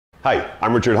Hi,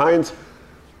 I'm Richard Hines,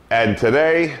 and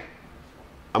today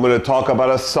I'm going to talk about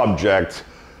a subject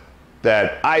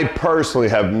that I personally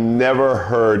have never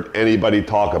heard anybody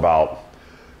talk about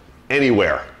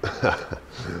anywhere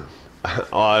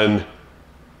on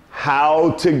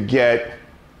how to get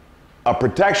a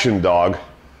protection dog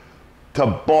to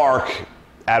bark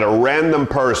at a random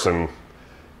person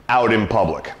out in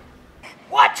public.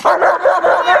 What? Come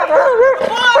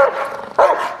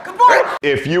on!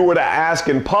 If you were to ask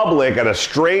in public at a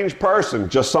strange person,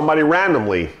 just somebody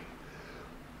randomly,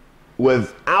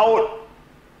 without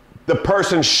the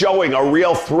person showing a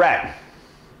real threat,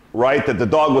 right, that the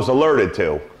dog was alerted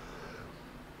to,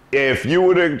 if you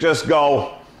were to just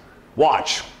go,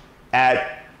 watch,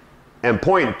 and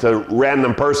point to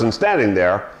random person standing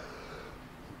there,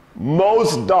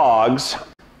 most dogs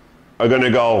are going to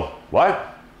go,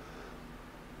 what?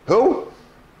 Who?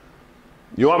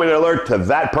 You want me to alert to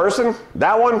that person?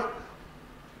 That one?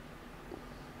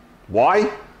 Why?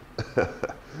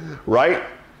 Right?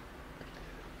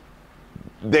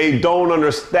 They don't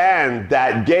understand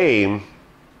that game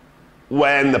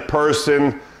when the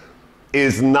person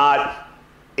is not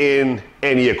in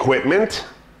any equipment,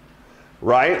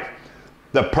 right?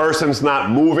 The person's not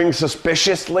moving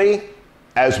suspiciously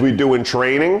as we do in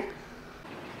training.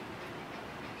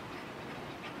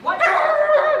 What?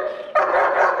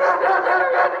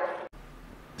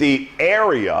 The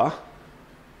area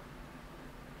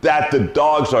that the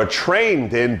dogs are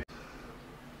trained in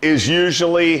is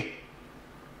usually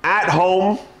at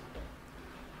home,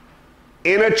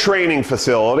 in a training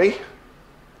facility,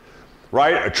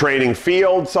 right? A training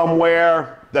field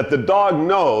somewhere that the dog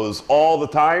knows all the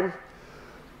time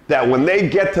that when they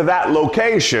get to that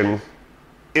location,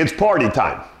 it's party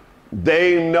time.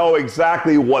 They know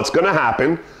exactly what's going to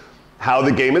happen, how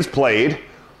the game is played,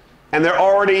 and they're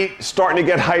already starting to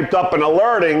get hyped up and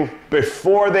alerting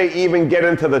before they even get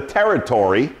into the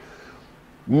territory,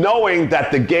 knowing that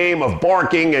the game of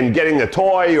barking and getting a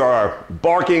toy or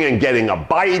barking and getting a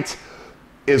bite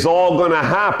is all going to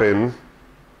happen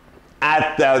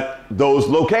at those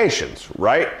locations,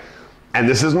 right? And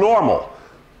this is normal,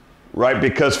 right?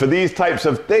 Because for these types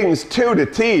of things, too, to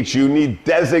teach, you need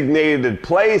designated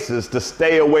places to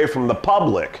stay away from the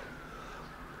public,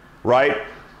 right?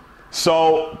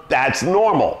 So that's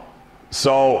normal.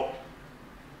 So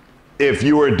if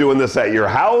you were doing this at your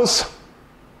house,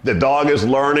 the dog is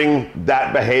learning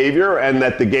that behavior and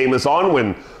that the game is on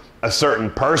when a certain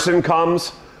person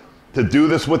comes to do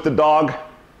this with the dog,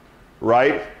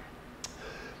 right?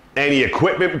 Any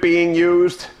equipment being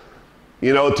used,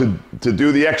 you know, to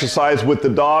do the exercise with the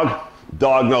dog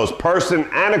knows person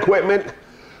and equipment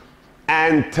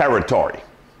and territory,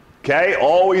 okay?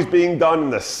 Always being done in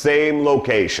the same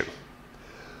location.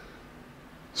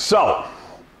 So,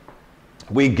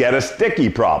 we get a sticky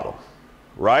problem,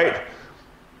 right?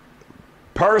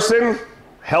 Person,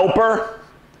 helper,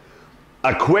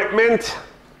 equipment,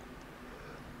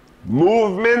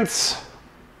 movements,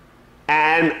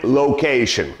 and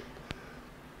location.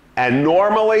 And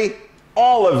normally,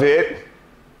 all of it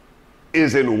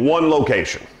is in one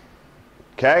location,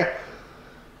 okay?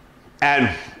 And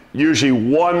usually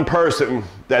one person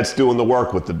that's doing the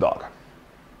work with the dog.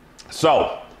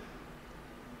 So,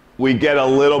 we get a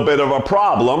little bit of a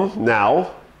problem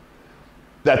now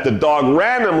that the dog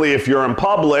randomly, if you're in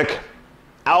public,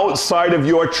 outside of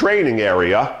your training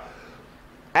area,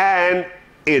 and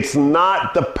it's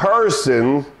not the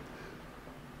person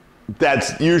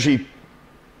that's usually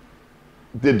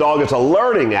the dog is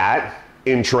alerting at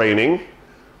in training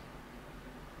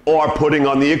or putting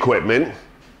on the equipment,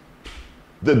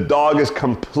 the dog is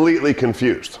completely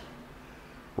confused,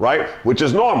 right? Which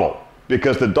is normal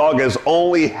because the dog has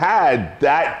only had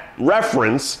that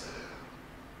reference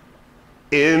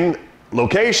in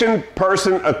location,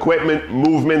 person, equipment,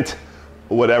 movement,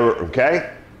 whatever,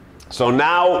 okay? So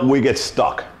now we get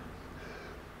stuck.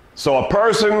 So a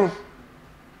person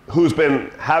who's been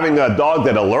having a dog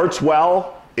that alerts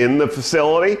well in the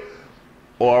facility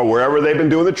or wherever they've been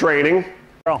doing the training.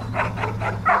 Girl.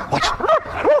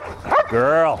 Watch.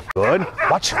 Girl. Good.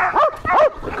 Watch.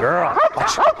 Good girl.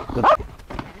 Watch. Good.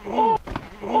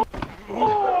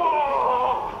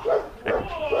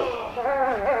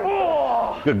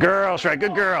 Good girl, Shrek.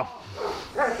 Good girl.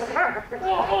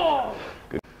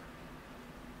 Good.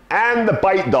 And the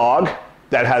bite dog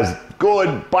that has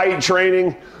good bite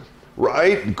training,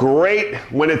 right? Great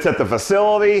when it's at the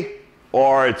facility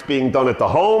or it's being done at the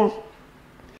home.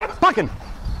 Barking.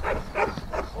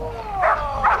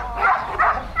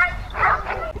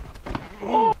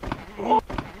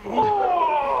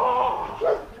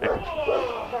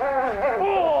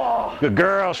 Good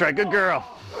girl, Shrek. Good girl.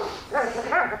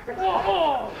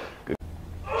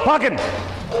 Puckin.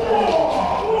 Good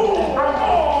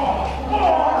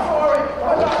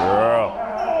girl.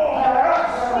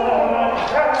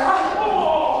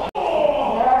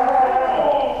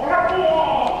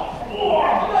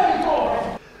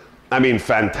 I mean,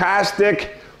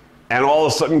 fantastic, and all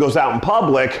of a sudden goes out in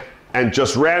public and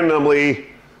just randomly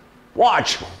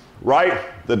watch, right?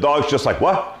 The dog's just like,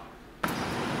 what?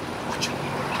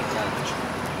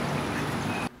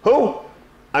 Who?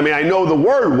 I mean, I know the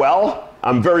word well.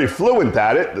 I'm very fluent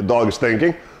at it, the dog is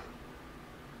thinking.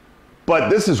 But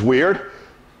this is weird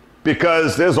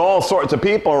because there's all sorts of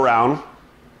people around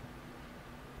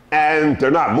and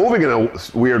they're not moving in a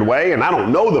weird way, and I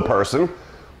don't know the person.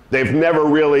 They've never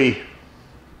really,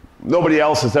 nobody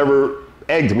else has ever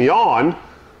egged me on,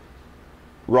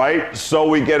 right? So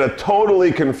we get a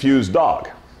totally confused dog.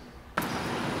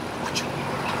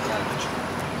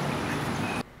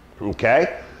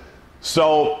 Okay?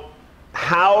 So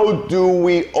how do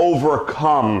we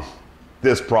overcome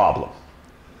this problem?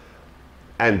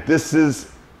 And this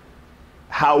is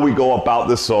how we go about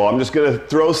this. So I'm just going to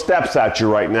throw steps at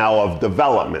you right now of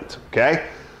development, okay?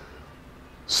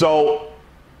 So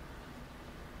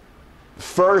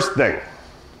first thing,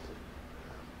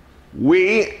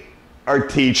 we are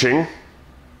teaching,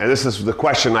 and this is the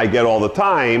question I get all the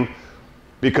time,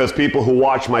 because people who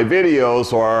watch my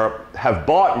videos or have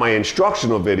bought my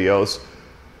instructional videos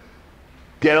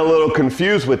get a little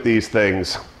confused with these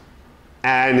things.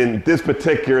 And in this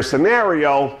particular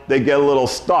scenario, they get a little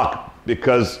stuck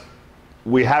because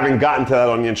we haven't gotten to that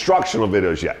on the instructional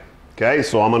videos yet. Okay,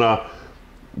 so I'm gonna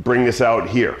bring this out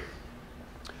here.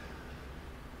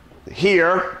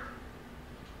 Here,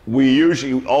 we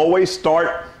usually always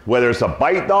start, whether it's a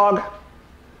bite dog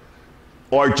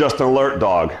or just an alert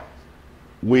dog,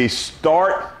 we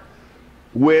start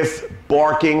with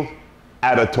barking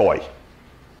at a toy.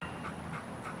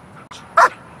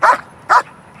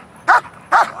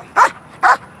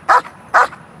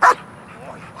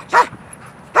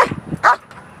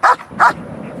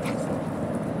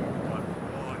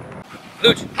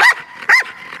 Luch.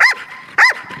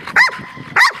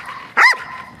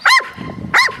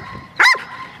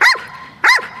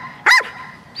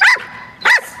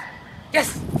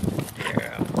 Yes.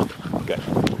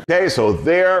 Okay, so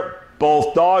they're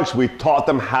both dogs. We taught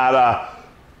them how to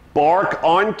bark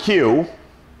on cue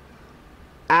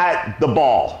at the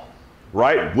ball,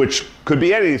 right? Which could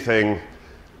be anything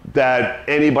that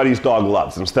anybody's dog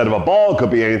loves. Instead of a ball, it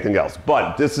could be anything else.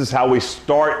 But this is how we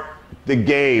start the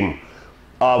game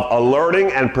of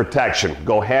alerting and protection.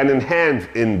 Go hand in hand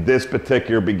in this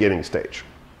particular beginning stage.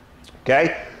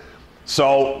 Okay?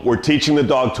 So we're teaching the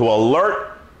dog to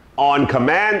alert on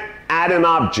command at an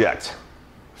object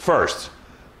first,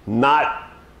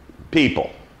 not people.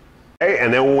 Okay?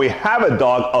 And then when we have a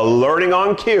dog alerting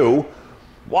on cue,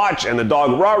 watch, and the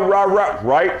dog rah, rah, rah,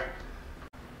 right?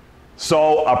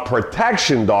 So a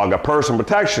protection dog, a person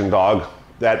protection dog,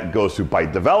 that goes through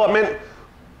bite development.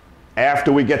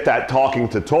 After we get that talking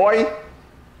to toy,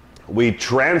 we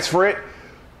transfer it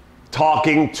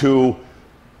talking to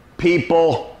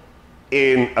people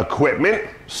in equipment,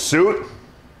 suit.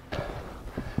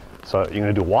 So you're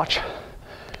gonna do watch?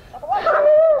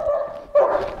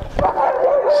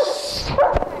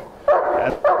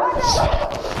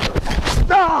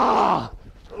 Ah!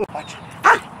 Watch.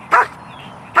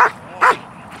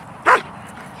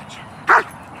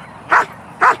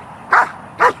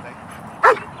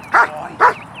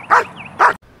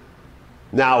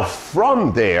 Now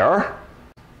from there,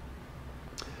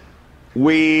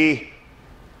 we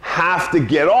have to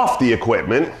get off the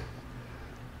equipment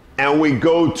and we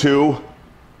go to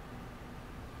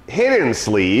hidden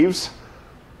sleeves,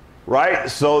 right?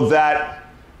 So that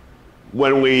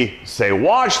when we say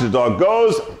watch, the dog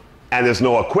goes and there's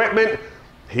no equipment.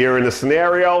 Here in the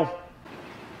scenario,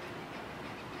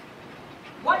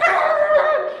 What?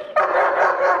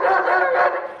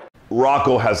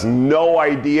 Rocco has no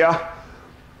idea,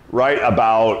 right,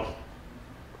 about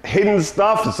hidden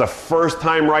stuff. It's the first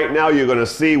time right now you're gonna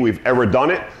see we've ever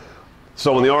done it.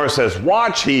 So when the owner says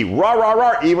watch, he rah, rah,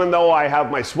 rah, even though I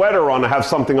have my sweater on, I have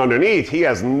something underneath, he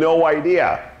has no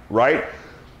idea, right?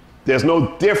 There's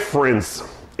no difference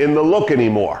in the look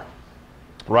anymore,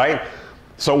 right?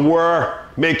 So we're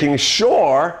making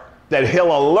sure that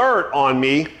he'll alert on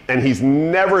me, and he's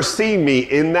never seen me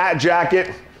in that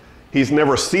jacket. He's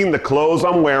never seen the clothes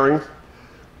I'm wearing,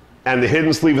 and the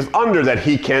hidden sleeve is under that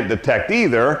he can't detect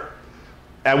either.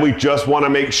 And we just want to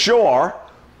make sure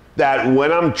that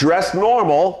when I'm dressed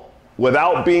normal,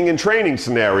 without being in training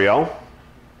scenario,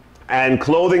 and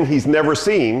clothing he's never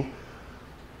seen,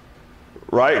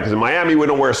 right? Because in Miami, we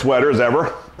don't wear sweaters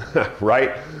ever,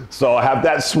 right? So I have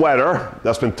that sweater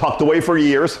that's been tucked away for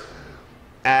years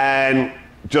and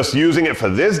just using it for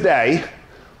this day.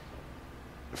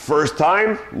 First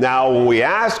time, now when we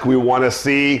ask, we want to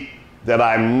see that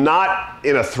I'm not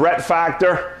in a threat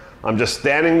factor. I'm just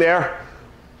standing there,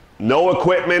 no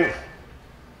equipment,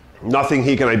 nothing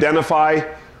he can identify.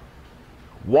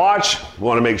 Watch, we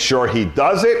want to make sure he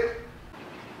does it.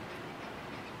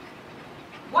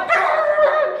 What?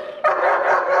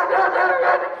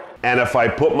 And if I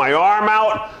put my arm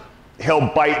out, he'll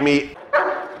bite me.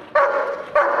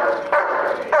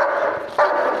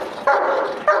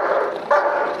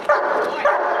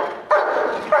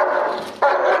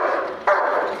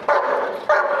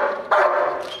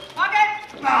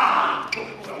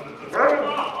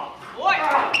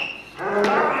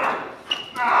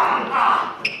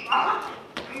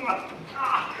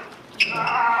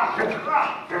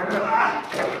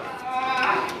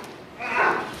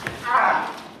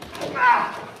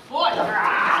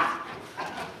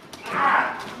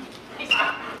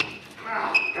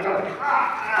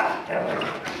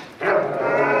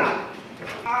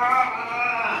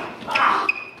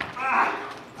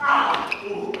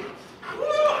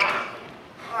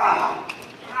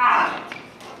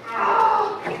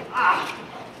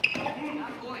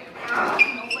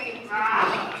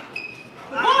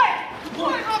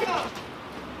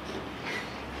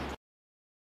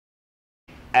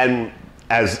 And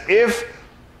as if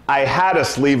I had a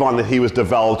sleeve on that he was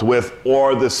developed with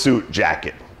or the suit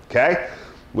jacket, okay?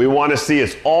 We want to see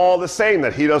it's all the same,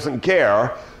 that he doesn't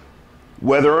care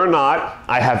whether or not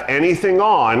I have anything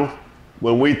on.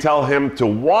 When we tell him to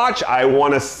watch, I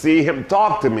want to see him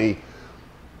talk to me,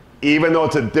 even though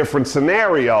it's a different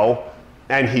scenario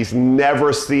and he's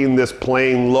never seen this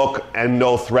plain look and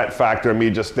no threat factor,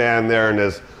 me just stand there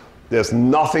and there's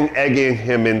nothing egging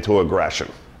him into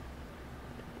aggression.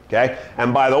 Okay?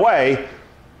 And by the way,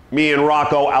 me and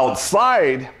Rocco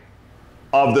outside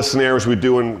of the scenarios we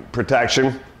do in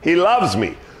protection, he loves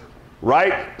me,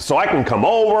 right? So I can come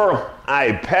over,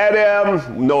 I pet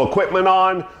him, no equipment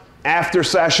on, after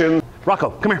session.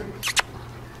 Rocco, come here.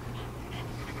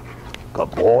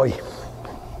 Good boy.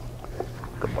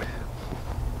 Good boy.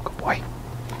 Good boy.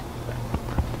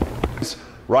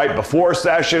 Right before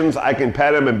sessions, I can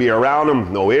pet him and be around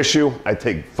him, no issue. I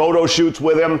take photo shoots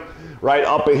with him. Right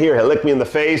up in here, he'll lick me in the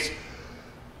face.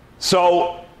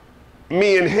 So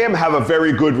me and him have a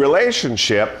very good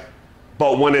relationship,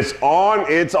 but when it's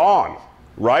on,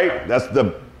 right? That's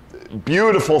the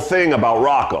beautiful thing about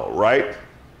Rocco, right?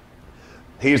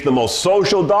 He's the most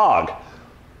social dog,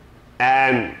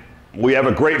 and we have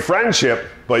a great friendship,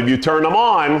 but if you turn him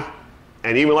on,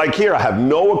 and even like here, I have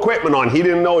no equipment on. He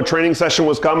didn't know a training session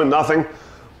was coming, nothing.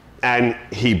 And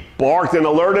he barked and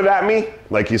alerted at me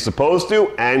like he's supposed to,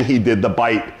 and he did the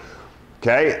bite,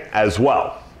 okay, as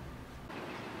well.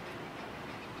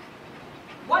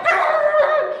 What?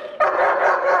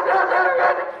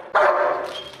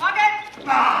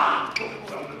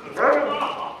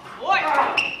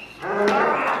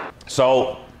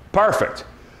 So, perfect,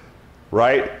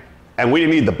 right? And we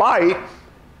didn't need the bite,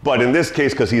 but in this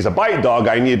case, because he's a bite dog,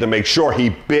 I needed to make sure he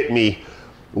bit me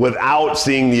without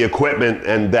seeing the equipment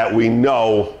and that we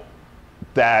know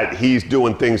that he's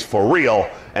doing things for real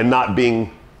and not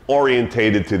being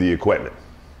orientated to the equipment,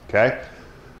 okay?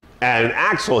 And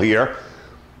Axel here,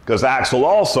 because Axel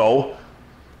also,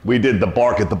 we did the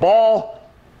bark at the ball,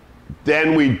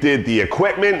 then we did the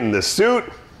equipment and the suit,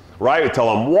 right? We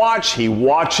tell him watch, he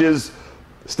watches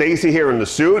Stacy here in the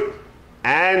suit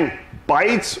and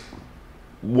bites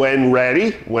when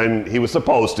ready, when he was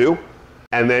supposed to.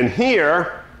 And then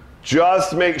here,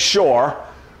 just make sure,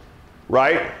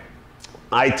 right?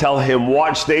 I tell him,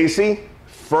 watch Stacy.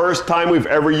 First time we've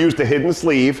ever used a hidden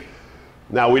sleeve.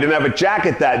 Now, we didn't have a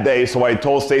jacket that day, so I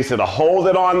told Stacy to hold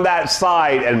it on that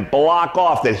side and block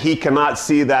off that he cannot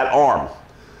see that arm,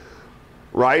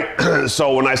 right?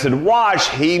 So when I said watch,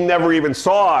 he never even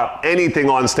saw anything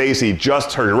on Stacy,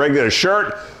 just her regular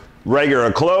shirt,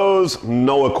 regular clothes,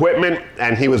 no equipment,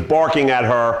 and he was barking at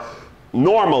her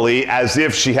normally as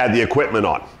if she had the equipment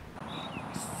on.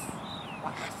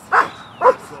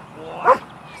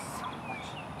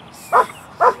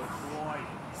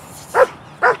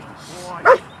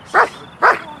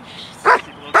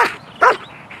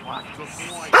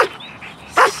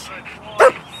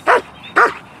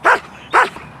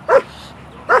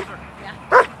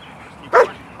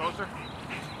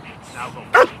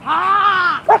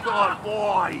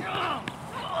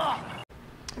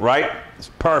 Right? It's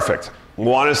perfect. We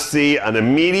want to see an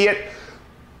immediate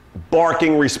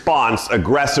barking response,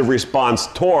 aggressive response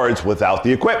towards without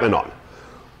the equipment on.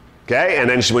 Okay, and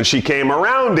then when she came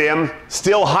around him,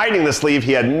 still hiding the sleeve,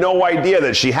 he had no idea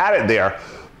that she had it there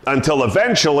until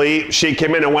eventually she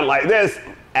came in and went like this,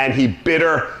 and he bit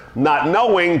her, not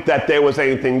knowing that there was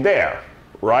anything there,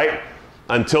 right?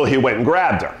 Until he went and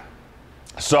grabbed her.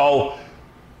 So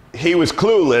he was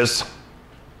clueless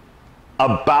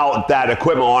about that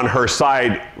equipment on her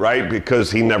side, right?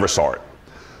 Because he never saw it,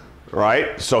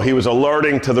 right? So he was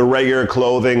alerting to the regular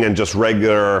clothing and just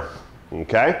regular,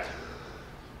 okay?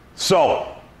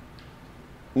 So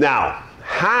now,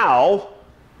 how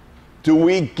do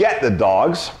we get the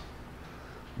dogs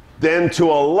then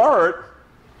to alert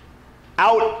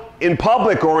out in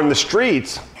public or in the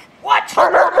streets? What?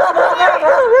 Come on!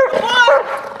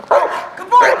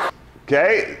 Come on!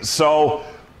 Okay, so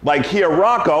like here,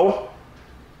 Rocco,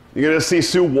 you're gonna see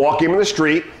Sue walking in the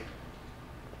street.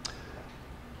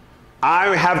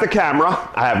 I have the camera,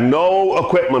 I have no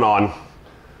equipment on.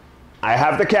 I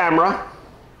have the camera,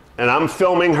 and I'm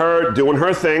filming her doing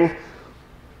her thing,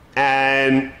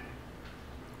 and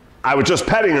I was just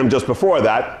petting him just before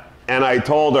that, and I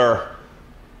told her,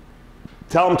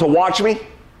 tell him to watch me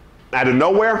out of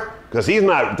nowhere, because he's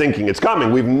not thinking it's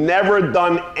coming. We've never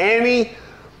done any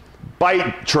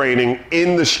bite training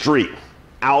in the street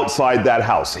outside that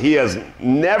house. He has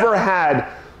never had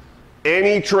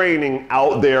any training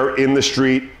out there in the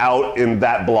street, out in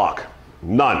that block.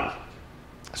 None.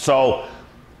 So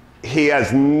he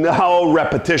has no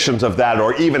repetitions of that,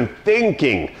 or even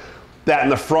thinking that in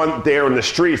the front there in the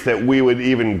streets that we would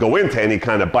even go into any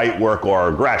kind of bite work or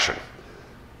aggression.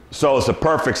 So it's a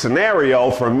perfect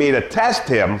scenario for me to test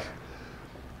him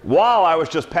while I was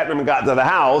just petting him and got to the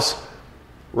house,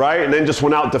 right? And then just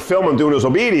went out to film him doing his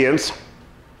obedience,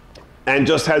 and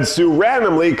just had Sue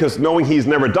randomly, because knowing he's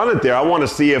never done it there, I want to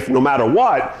see if no matter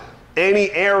what,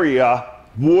 any area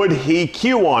would he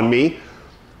cue on me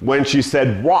when she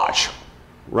said watch,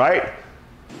 right?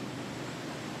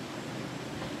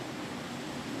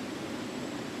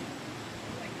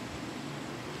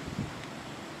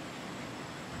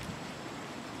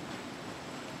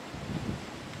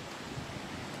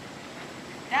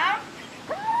 Down.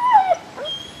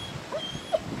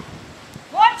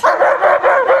 What?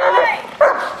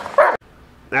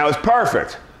 That was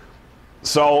perfect.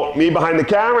 So me behind the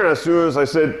camera, and as soon as I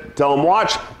said, tell him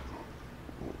watch,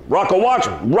 Rocco watch,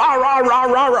 rah, rah, rah,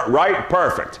 rah, rah, right?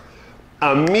 Perfect.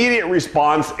 Immediate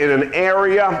response in an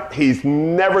area he's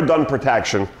never done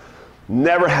protection,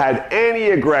 never had any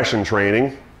aggression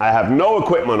training. I have no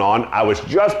equipment on. I was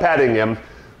just petting him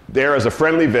there as a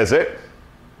friendly visit,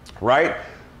 right?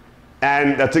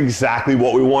 And that's exactly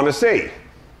what we want to see.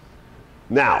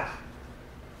 Now,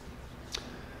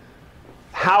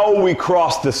 how we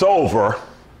cross this over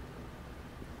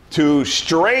to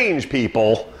strange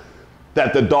people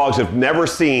that the dogs have never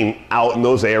seen out in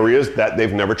those areas that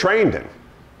they've never trained in.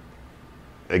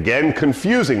 Again,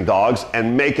 confusing dogs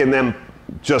and making them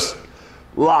just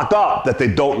lock up that they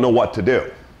don't know what to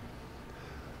do.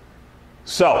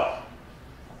 So,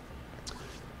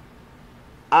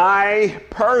 I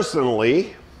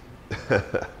personally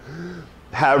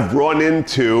have run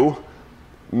into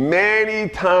many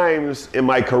times in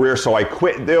my career, so I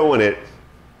quit doing it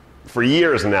for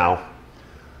years now,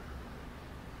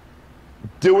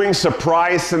 doing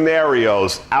surprise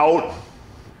scenarios out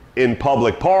in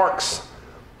public parks,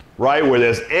 right, where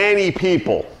there's any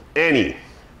people, any.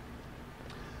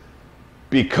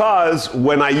 Because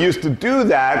when I used to do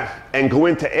that and go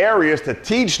into areas to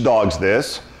teach dogs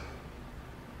this,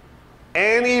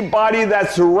 anybody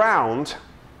that's around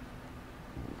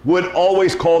would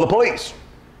always call the police,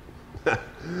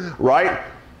 right?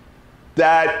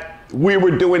 That we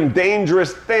were doing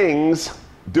dangerous things,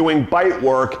 doing bite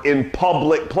work in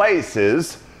public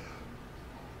places,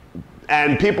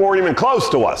 and people weren't even close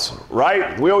to us,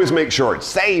 right? We always make sure it's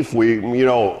safe. We, you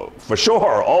know, for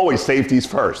sure, always safety's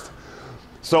first.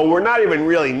 So we're not even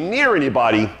really near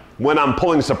anybody when I'm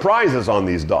pulling surprises on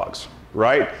these dogs,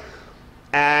 right?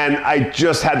 And I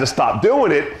just had to stop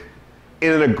doing it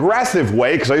in an aggressive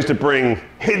way, because I used to bring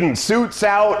hidden suits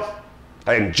out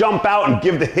and jump out and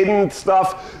give the hidden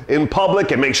stuff in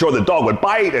public and make sure the dog would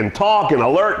bite and talk and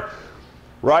alert,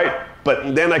 right?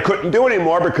 But then I couldn't do it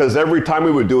anymore, because every time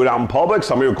we would do it out in public,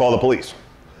 somebody would call the police.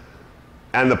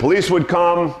 And the police would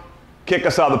come, kick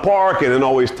us out of the park, and then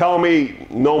always tell me,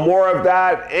 no more of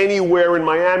that anywhere in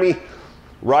Miami,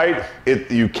 right?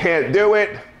 You can't do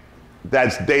it.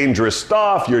 That's dangerous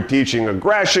stuff. You're teaching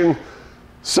aggression.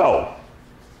 So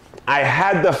I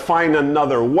had to find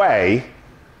another way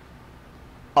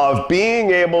of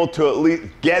being able to at least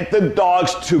get the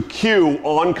dogs to cue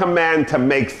on command to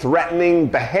make threatening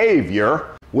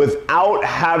behavior without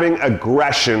having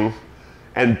aggression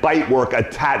and bite work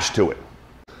attached to it.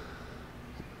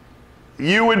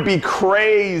 You would be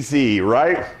crazy,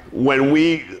 right? When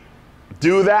we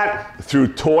do that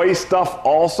through toy stuff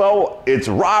also, it's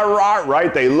rah-rah,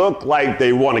 right? They look like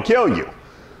they want to kill you,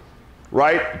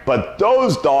 right? But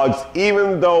those dogs,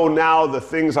 even though now the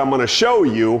things I'm going to show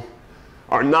you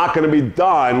are not going to be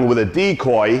done with a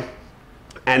decoy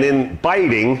and in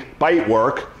bite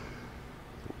work,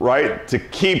 right? To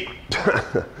keep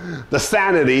the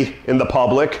sanity in the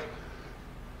public.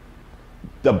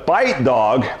 The bite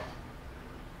dog,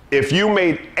 if you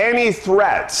made any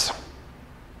threats,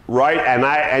 right,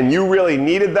 and you really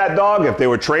needed that dog, if they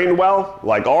were trained well,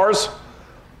 like ours,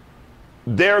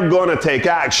 they're gonna take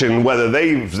action whether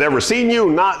they've ever seen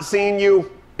you, not seen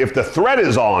you. If the threat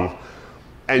is on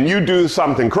and you do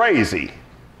something crazy,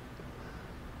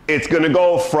 it's gonna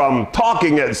go from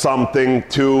talking at something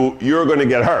to you're gonna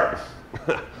get hurt.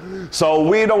 So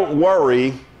we don't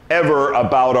worry ever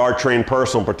about our trained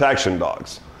personal protection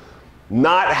dogs.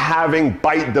 Not having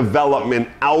bite development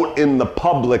out in the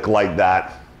public like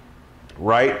that,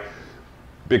 right?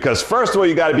 Because first of all,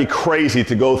 you gotta be crazy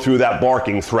to go through that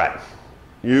barking threat.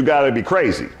 You gotta be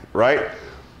crazy, right?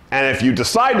 And if you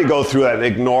decide to go through that and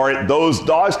ignore it, those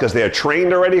dogs, because they are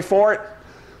trained already for it,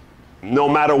 no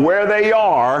matter where they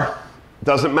are,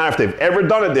 doesn't matter if they've ever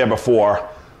done it there before,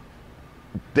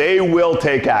 they will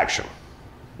take action,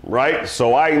 right?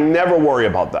 So I never worry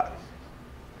about that.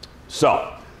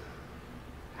 So,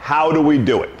 how do we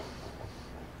do it?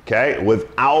 Okay,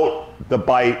 without the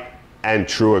bite and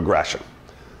true aggression.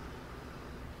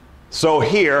 So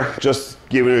here, just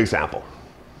give you an example.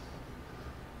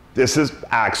 This is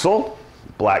Axel,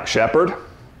 Black Shepherd,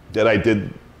 that I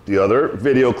did the other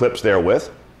video clips there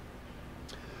with.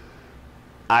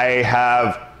 I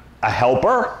have a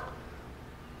helper.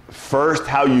 First,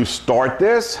 how you start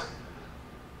this,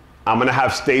 I'm gonna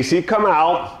have Stacy come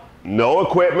out, no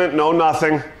equipment, no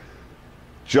nothing,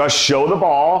 just show the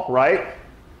ball, right?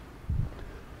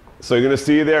 So you're gonna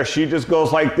see there, she just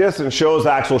goes like this and shows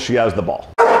Axel she has the ball.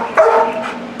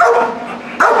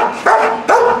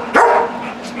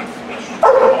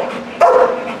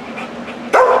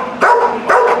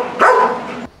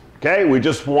 Okay, we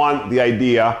just want the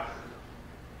idea,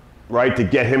 right, to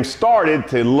get him started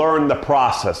to learn the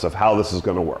process of how this is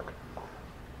going to work.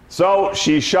 So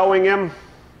she's showing him,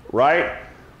 right,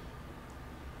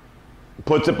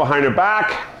 puts it behind her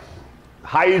back,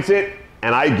 hides it,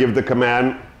 and I give the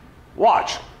command,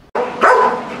 watch.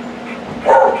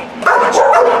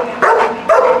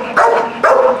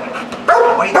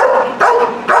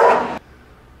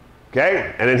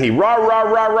 Okay, and then he rah, rah,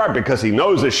 rah, rah, because he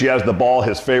knows that she has the ball,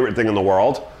 his favorite thing in the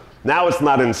world. Now it's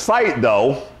not in sight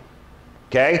though,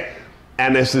 okay?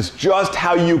 And this is just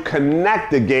how you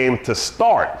connect the game to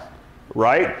start,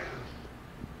 right?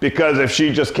 Because if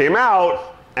she just came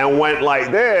out and went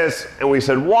like this, and we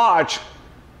said watch,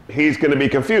 he's gonna be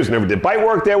confused. Never did bite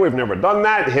work there, we've never done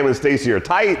that. Him and Stacy are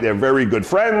tight, they're very good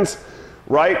friends,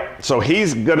 right? So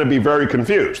he's gonna be very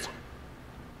confused.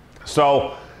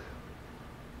 So,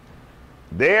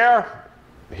 there,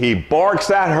 he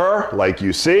barks at her like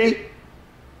you see,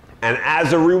 and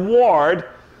as a reward,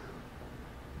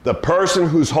 the person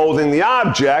who's holding the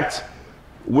object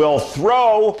will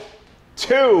throw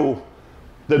to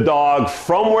the dog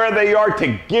from where they are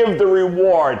to give the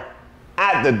reward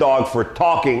at the dog for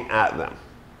talking at them.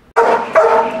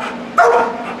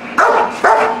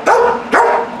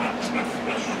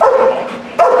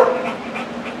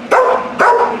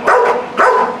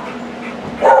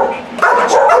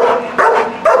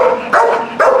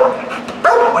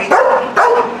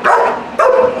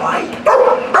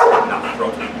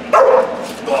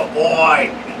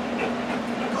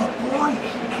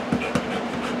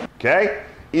 Okay?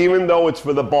 Even though it's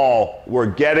for the ball, we're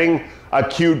getting a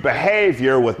cute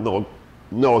behavior with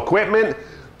no equipment,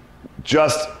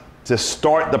 just to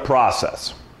start the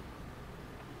process.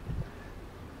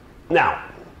 Now,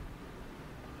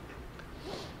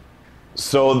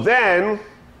 so then,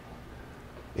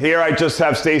 here I just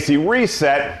have Stacy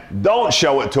reset. Don't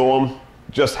show it to him.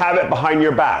 Just have it behind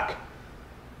your back.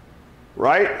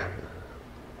 Right?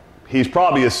 He's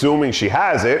probably assuming she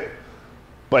has it,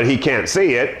 but he can't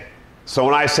see it. So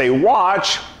when I say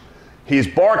watch, he's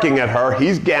barking at her,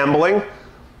 he's gambling,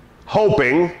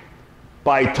 hoping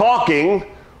by talking,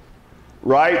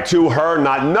 right, to her,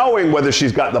 not knowing whether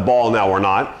she's got the ball now or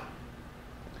not.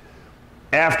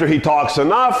 After he talks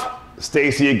enough,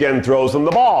 Stacy again throws him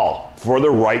the ball for the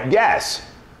right guess.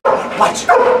 Watch,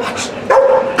 watch.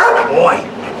 Boy.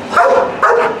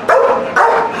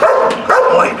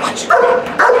 Boy, watch.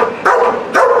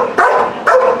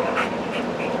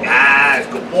 Yes,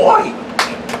 good boy.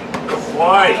 Good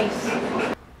Boy.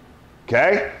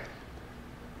 Okay?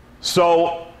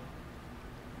 So,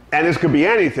 and this could be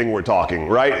anything we're talking,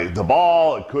 right? The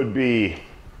ball, it could be,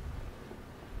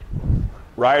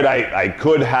 right? I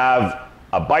could have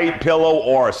a bite pillow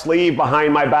or a sleeve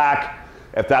behind my back,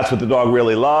 if that's what the dog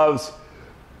really loves.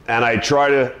 And I try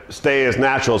to stay as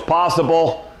natural as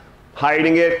possible,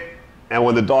 hiding it. And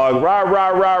when the dog rah, rah,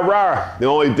 rah, rah, the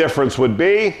only difference would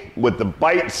be with the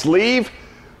bite sleeve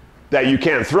that you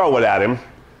can't throw it at him.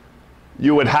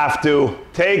 You would have to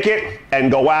take it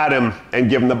and go at him and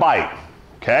give him the bite,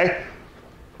 okay?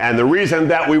 And the reason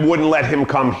that we wouldn't let him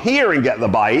come here and get the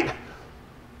bite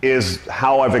is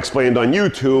how I've explained on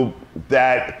YouTube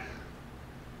that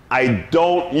I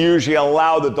don't usually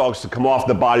allow the dogs to come off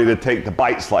the body to take the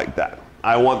bites like that.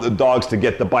 I want the dogs to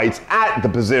get the bites at the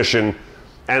position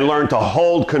and learn to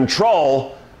hold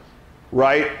control,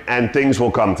 right? And things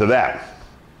will come to that,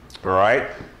 all right?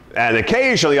 And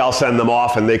occasionally I'll send them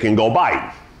off and they can go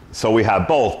bite. So we have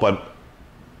both, but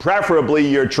preferably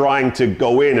you're trying to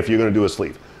go in if you're gonna do a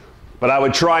sleeve. But I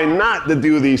would try not to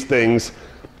do these things,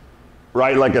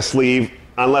 right, like a sleeve,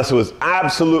 unless it was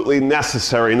absolutely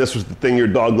necessary and this was the thing your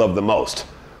dog loved the most.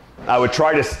 I would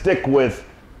try to stick with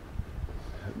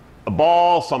a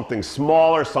ball, something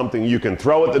smaller, something you can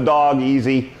throw at the dog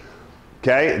easy,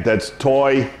 okay? That's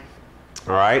toy,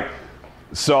 all right?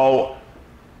 So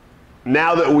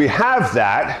now that we have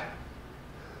that,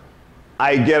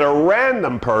 I get a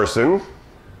random person,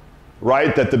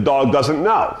 right, that the dog doesn't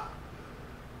know.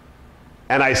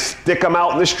 And I stick them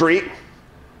out in the street,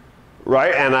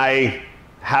 right? And I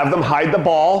have them hide the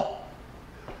ball.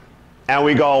 And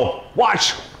we go,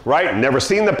 watch, right? Never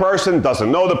seen the person,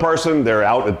 doesn't know the person. They're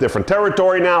out in different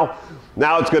territory now.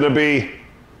 Now it's going to be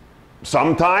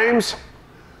sometimes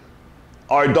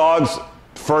our dogs,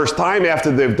 first time after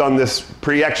they've done this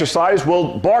pre-exercise,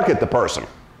 will bark at the person,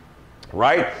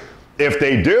 right? If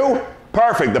they do,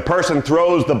 perfect. The person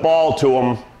throws the ball to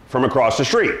them from across the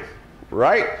street,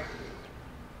 right?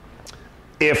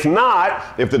 If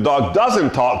not, if the dog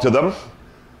doesn't talk to them,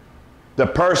 the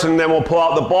person then will pull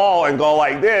out the ball and go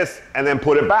like this and then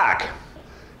put it back.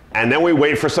 And then we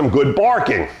wait for some good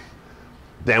barking.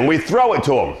 Then we throw it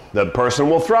to them. The person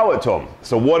will throw it to them.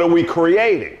 So what are we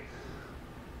creating?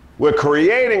 We're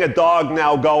creating a dog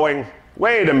now going,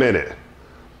 wait a minute.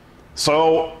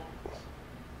 So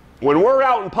when we're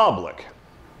out in public,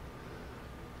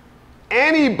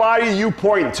 anybody you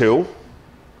point to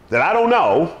that I don't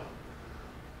know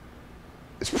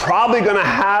is probably going to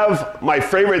have my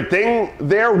favorite thing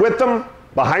there with them,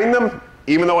 behind them,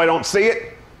 even though I don't see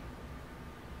it.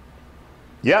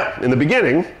 Yeah, in the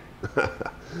beginning,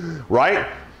 right?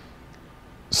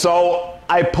 So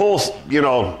I pull, you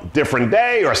know, different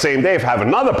day or same day if I have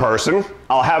another person,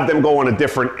 I'll have them go in a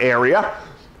different area.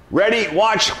 Ready,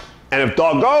 watch, and if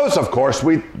dog goes, of course,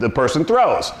 the person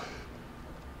throws.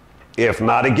 If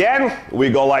not again, we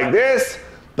go like this,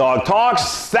 dog talks,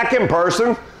 second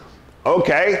person,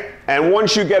 okay, and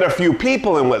once you get a few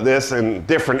people in with this in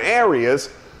different areas,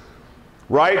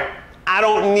 right, I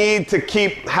don't need to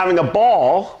keep having a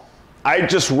ball. I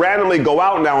just randomly go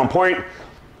out now and point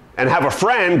and have a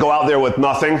friend go out there with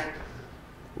nothing,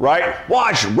 right?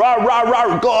 Watch, rah, rah,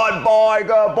 rah, good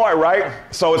boy, right?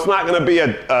 So it's not gonna be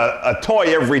a toy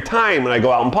every time when I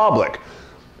go out in public.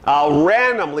 I'll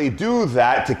randomly do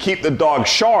that to keep the dog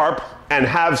sharp and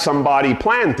have somebody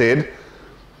planted,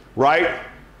 right?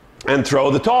 And throw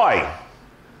the toy,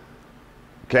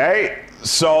 okay?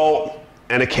 So,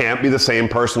 and it can't be the same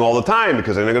person all the time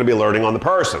because then they're gonna be learning on the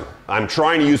person. I'm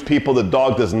trying to use people the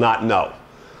dog does not know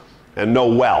and know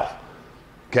well,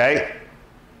 okay?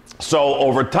 So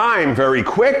over time, very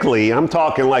quickly, I'm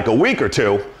talking like a week or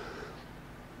two,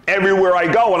 everywhere I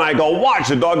go and I go, watch,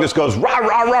 the dog just goes, rah,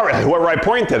 rah, rah, whoever I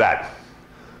pointed at.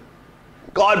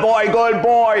 Good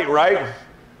boy, right?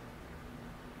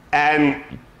 And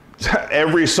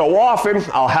every so often,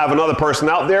 I'll have another person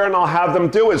out there and I'll have them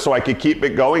do it so I could keep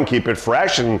it going, keep it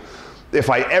fresh. And if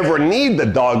I ever need the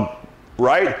dog,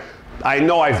 right, I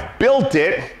know I've built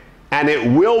it and it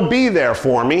will be there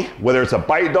for me, whether it's a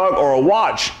bite dog or a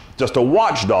watch, just a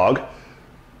watch dog.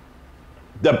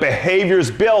 The behavior's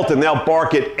built and they'll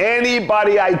bark at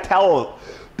anybody I tell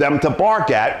them to bark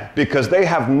at because they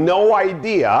have no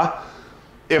idea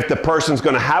if the person's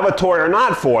gonna have a toy or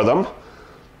not for them.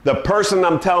 The person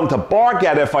I'm telling to bark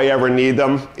at if I ever need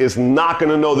them is not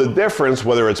gonna know the difference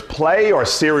whether it's play or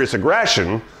serious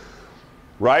aggression,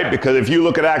 right? Because if you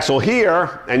look at Axel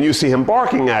here and you see him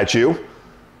barking at you.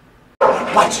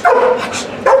 Watch, watch,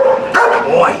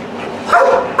 boy.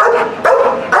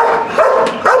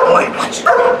 Boy, watch.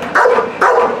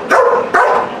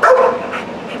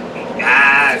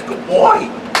 Yes, good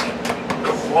Oi!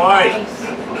 Oi!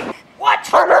 What?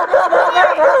 Come on!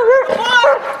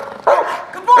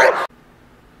 Come on!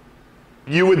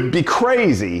 You would be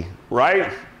crazy,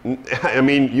 right? I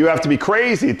mean, you have to be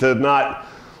crazy to not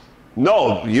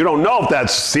know. You don't know if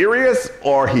that's serious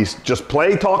or he's just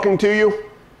play talking to you,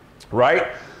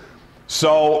 right?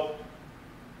 So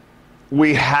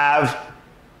we have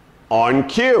on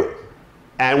cue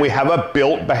and we have a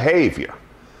built behavior,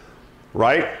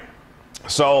 right?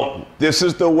 So this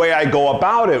is the way I go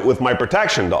about it with my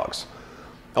protection dogs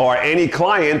or any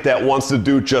client that wants to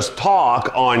do just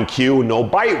talk on cue, no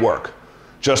bite work,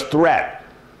 just threat.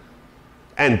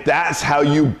 And that's how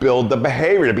you build the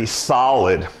behavior to be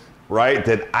solid, right?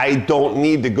 That I don't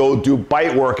need to go do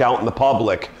bite work out in the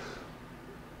public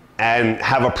and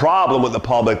have a problem with the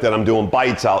public that I'm doing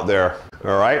bites out there,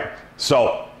 all right?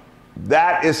 So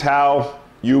that is how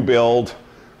you build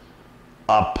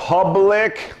a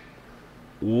public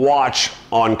watch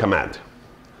on command.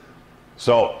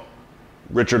 So,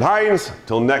 Richard Hines,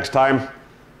 till next time,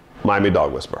 Miami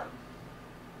Dog Whisperer.